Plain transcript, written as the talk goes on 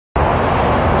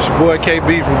your boy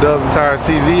KB from Dubs and Tires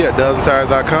TV at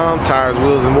dubsandtires.com. Tires,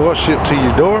 wheels, and more shipped to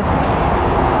your door.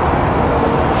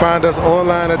 Find us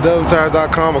online at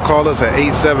dubsandtires.com or call us at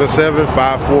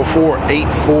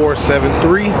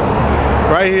 877-544-8473.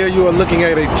 Right here you are looking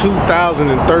at a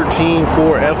 2013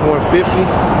 Ford F150.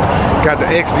 Got the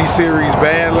XD series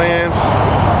Badlands.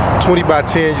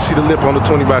 20x10, you see the lip on the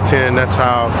 20x10. That's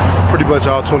how pretty much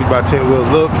all 20x10 wheels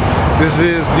look. This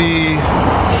is the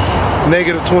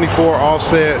 -24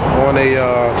 offset on a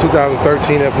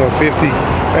 2013 F150.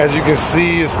 As you can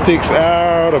see, it sticks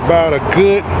out about a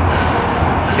good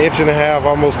 1.5 inches,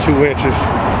 almost 2 inches.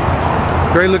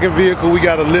 Great looking vehicle. We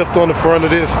got a lift on the front of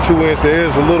this, 2 inch. There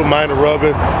is a little minor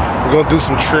rubbing. We're gonna do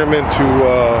some trimming to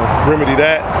remedy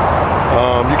that.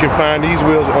 You can find these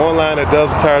wheels online at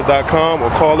dubsandtires.com or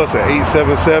call us at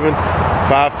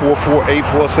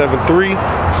 877-544-8473.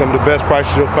 Some of the best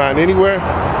prices you'll find anywhere.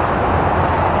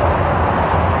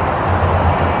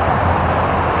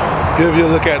 Give you a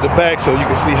look at the back so you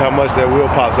can see how much that wheel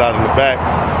pops out in the back.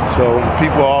 So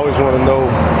people always want to know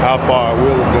how far a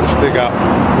wheel is going to stick out.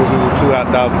 This is a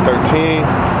 2013.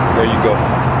 There you go.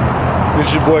 This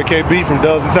is your boy KB from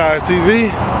Dubs and Tires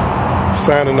TV,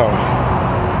 signing off.